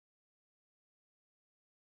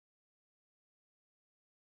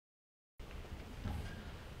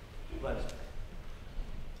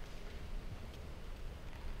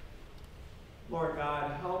Lord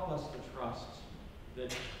God, help us to trust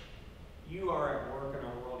that you are at work in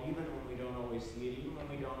our world, even when we don't always see it, even when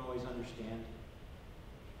we don't always understand.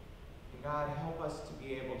 And God, help us to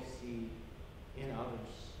be able to see in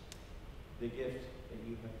others the gift that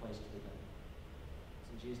you have placed within them.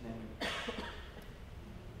 It's in Jesus' name we pray.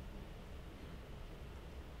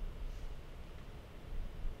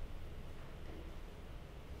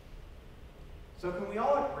 So can we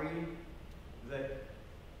all agree that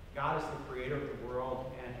God is the creator of the world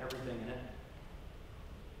and everything in it?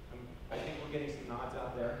 I think we're getting some nods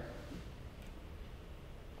out there.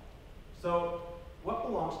 So, what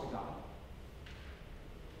belongs to God?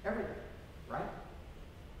 Everything, right?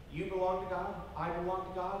 You belong to God. I belong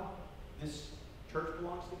to God. This church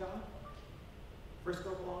belongs to God.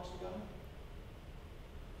 Frisco belongs to God.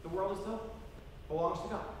 The world itself belongs to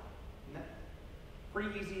God. Isn't that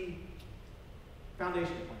pretty easy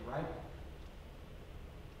foundation point, right?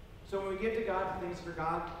 So when we give to God the things for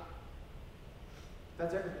God,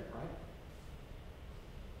 that's everything, right?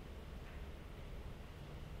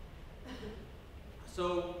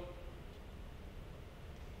 So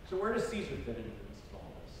where does Caesar fit into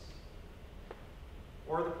all this?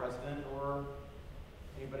 Or the president, or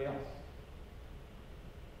anybody else?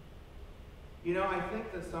 You know, I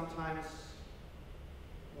think that sometimes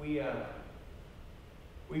we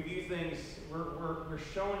view things, we're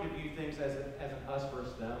shown to view things as an us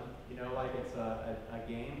versus them, you know, like it's a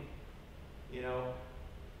game. You know,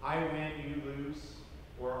 I win, you lose,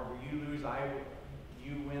 or you lose,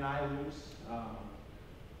 you win, I lose.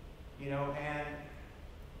 You know, and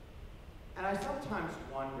I sometimes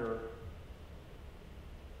wonder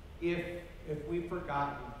if we've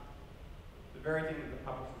forgotten the very thing that the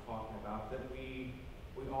couples were talking about, that we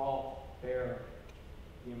all bear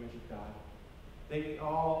the image of God. They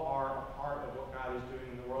all are a part of what God is doing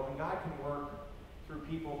in the world, and God can work through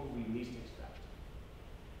people who we least expect.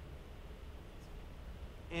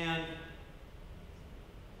 And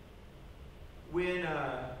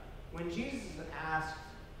when Jesus asked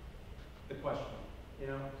the question, you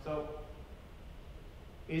know, so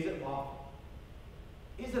is it lawful?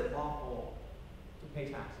 Is it lawful to pay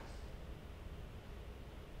taxes?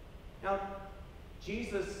 Now,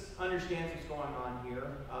 Jesus understands what's going on here.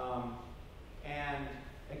 And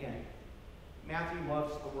again, Matthew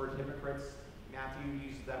loves the word hypocrites. Matthew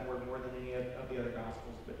uses that word more than any of the other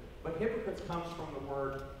Gospels. But hypocrites comes from the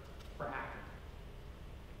word for acting.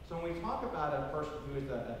 So when we talk about a person who is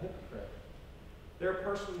a hypocrite, they're a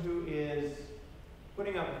person who is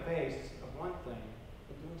putting up a face of one thing,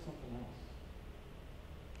 but doing something else.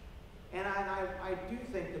 And I do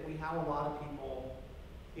think that we have a lot of people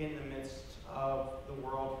in the midst of the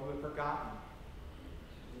world who have forgotten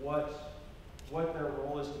what their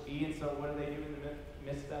role is to be, and so what do they do in the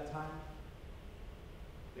midst of that time?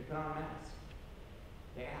 They put on a mask.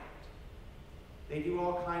 They act. They do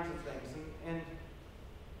all kinds of things. And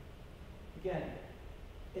again,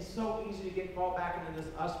 it's so easy to fall back into this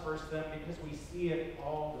us versus them because we see it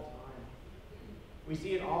all the time. We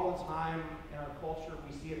see it all the time in our culture.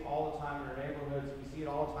 We see it all the time in our neighborhoods. We see it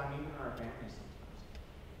all the time even in our families sometimes.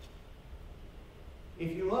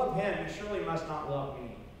 If you love him, you surely must not love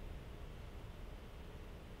me.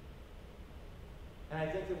 And I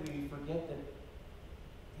think that we forget that,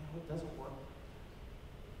 it doesn't work.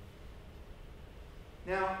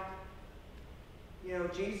 Now,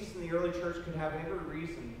 Jesus and the early church could have every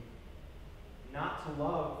reason not to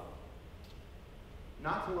love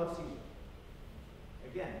Caesar.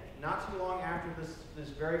 Again, not too long after this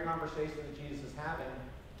very conversation that Jesus is having,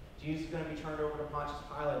 Jesus is going to be turned over to Pontius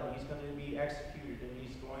Pilate, and he's going to be executed, and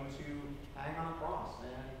he's going to hang on a cross. And,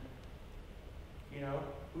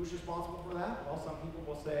 who's responsible for that? Well, some people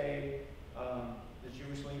will say the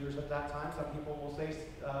Jewish leaders at that time. Some people will say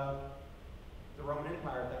the Roman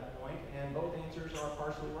Empire at that point, and both answers are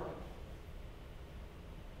partially right.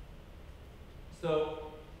 So,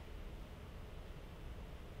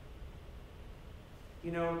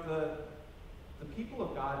 the people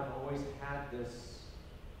of God have always had this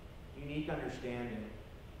unique understanding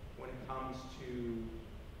when it comes to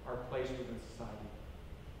our place within society.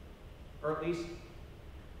 Or at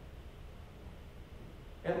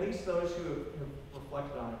least those who have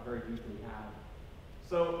reflected on it very deeply have.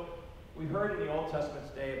 So, we heard in the Old Testament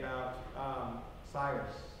today about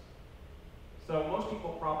Cyrus. So most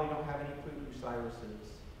people probably don't have any clue who Cyrus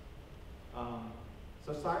is.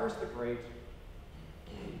 So Cyrus the Great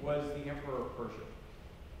was the emperor of Persia.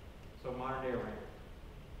 So modern day Iran.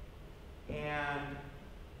 And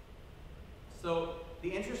so the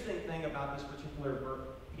interesting thing about this particular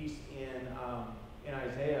piece in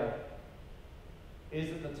Isaiah is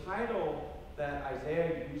that the title that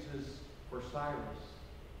Isaiah uses for Cyrus.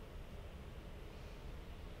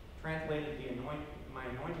 Translated my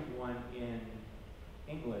anointed one in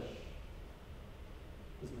English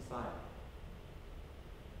is Messiah.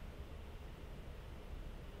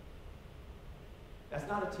 That's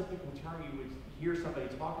not a typical term you would hear somebody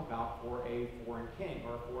talk about for a foreign king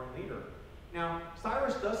or a foreign leader. Now,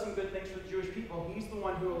 Cyrus does some good things for the Jewish people. He's the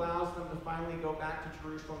one who allows them to finally go back to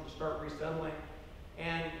Jerusalem to start resettling.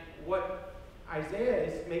 And what Isaiah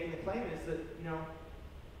is making the claim is that,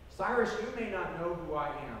 Cyrus, you may not know who I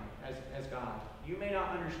am as God. You may not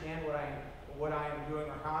understand what I am doing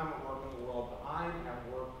or how I'm at work in the world, but I am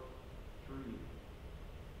at work through you.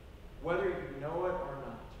 Whether you know it or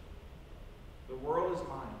not, the world is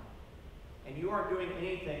mine. And you aren't doing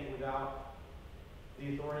anything without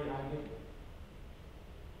the authority I give you.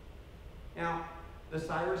 Now, does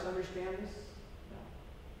Cyrus understand this? No.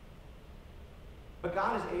 But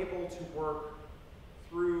God is able to work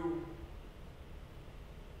through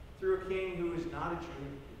a king who is not a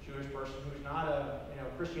Jewish person, who is not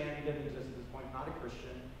Christianity didn't exist at this point, not a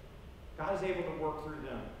Christian. God is able to work through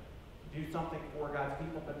them, to do something for God's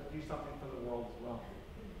people, but to do something for the world as well.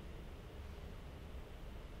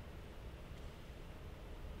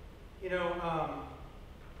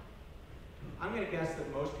 I'm going to guess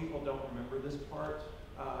that most people don't remember this part.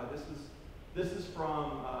 This is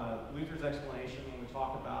from Luther's explanation when we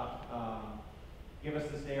talk about give us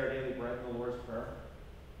this day our daily bread in the Lord's Prayer.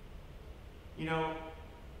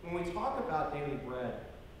 When we talk about daily bread,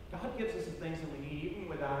 God gives us the things that we need even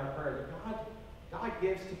without our prayer. God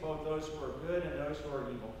gives to both those who are good and those who are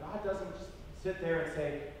evil. God doesn't just sit there and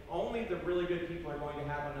say, only the really good people are going to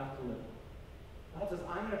have enough to live. God says,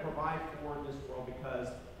 I'm going to provide for this world because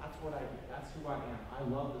that's what I do. That's who I am. I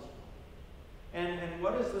love this world. And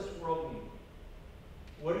what does this world need?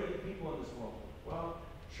 What do the people in this world need? Well,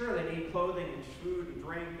 sure, they need clothing and food and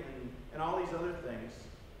drink and all these other things.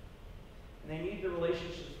 And they need the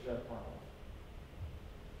relationships that are part of it.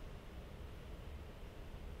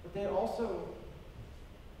 But they also,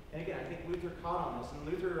 and again, I think Luther caught on this, and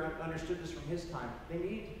Luther understood this from his time. They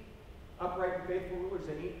need upright and faithful rulers.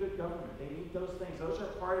 They need good government. They need those things. Those are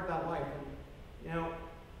part of that life. And,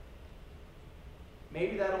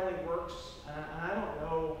 maybe that only works, and I don't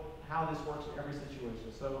know how this works in every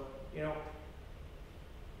situation. So,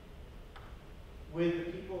 with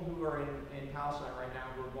the people who are in Palestine right now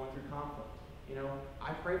who are going through conflict,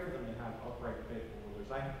 I pray for them to have upright and faithful rulers.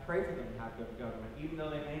 I pray for them to have good government, even though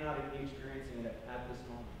they may not be experiencing it at this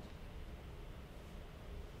moment.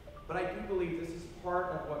 But I do believe this is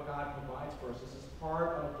part of what God provides for us. This is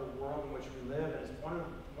part of the world in which we live, and it's one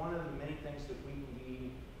of the many things that we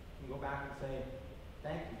can go back and say,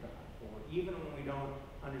 thank you, God, for it, even when we don't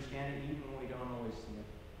understand it, even when we don't always see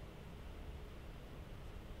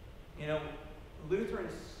it.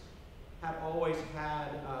 Lutherans have always had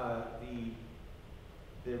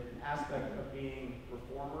the aspect of being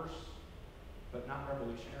reformers, but not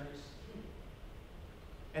revolutionaries.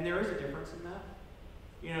 And there is a difference in that.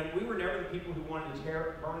 We were never the people who wanted to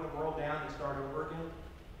burn the world down and start over again.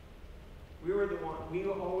 We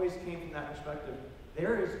always came from that perspective.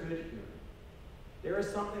 There is good here. There is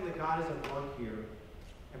something that God is at work here.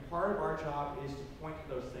 And part of our job is to point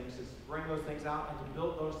to those things, is to bring those things out and to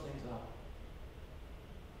build those things up.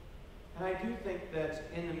 And I do think that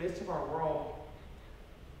in the midst of our world,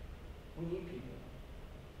 we need people.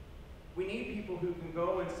 We need people who can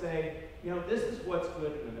go and say, this is what's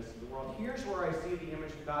good in the midst of the world. Here's where I see the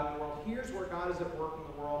image of God in the world. Here's where God is at work in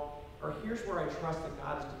the world. Or here's where I trust that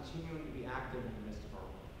God is continuing to be active in the midst of our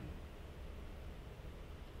world.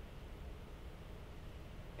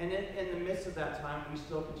 And in the midst of that time, we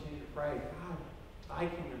still continue to pray, God, thy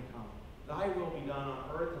kingdom come. Thy will be done on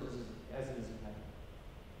earth as it is in heaven.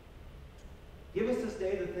 Give us this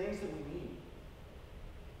day the things that we need.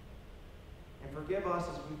 And forgive us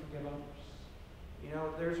as we forgive others.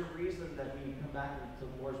 There's a reason that we come back to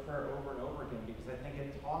the Lord's Prayer over and over again, because I think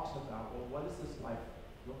it talks about, well, what does this life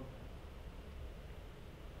look like?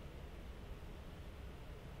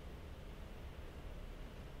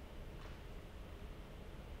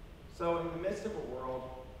 So in the midst of a world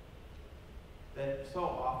that so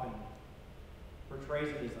often portrays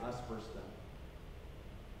it as us versus them,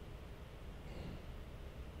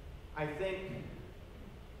 I think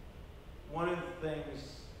one of the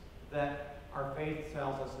things that our faith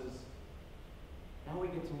tells us is now we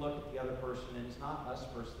get to look at the other person, and it's not us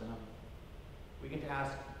versus them. We get to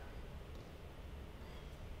ask,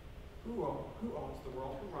 who owns the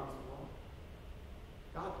world? Who runs the world?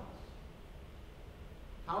 God does.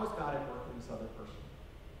 How is God at work in this other person?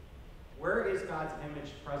 Where is God's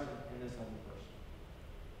image present in this other person?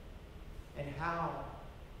 And how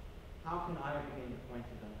how can I begin to point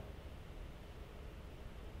to them?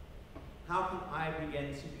 How can I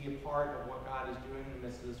begin to be a part of what God is doing in the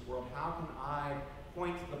midst of this world? How can I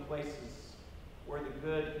point to the places where the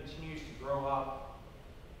good continues to grow up?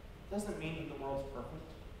 It doesn't mean that the world's perfect.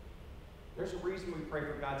 There's a reason we pray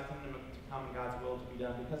for God's kingdom to come and God's will to be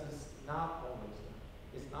done, because it's not always done.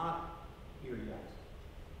 It's not here yet.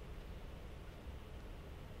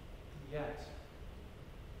 Yet,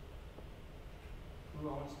 who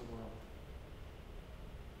owns the world?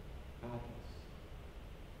 God does.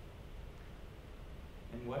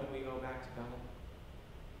 And what do we owe back to God?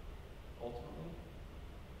 Ultimately,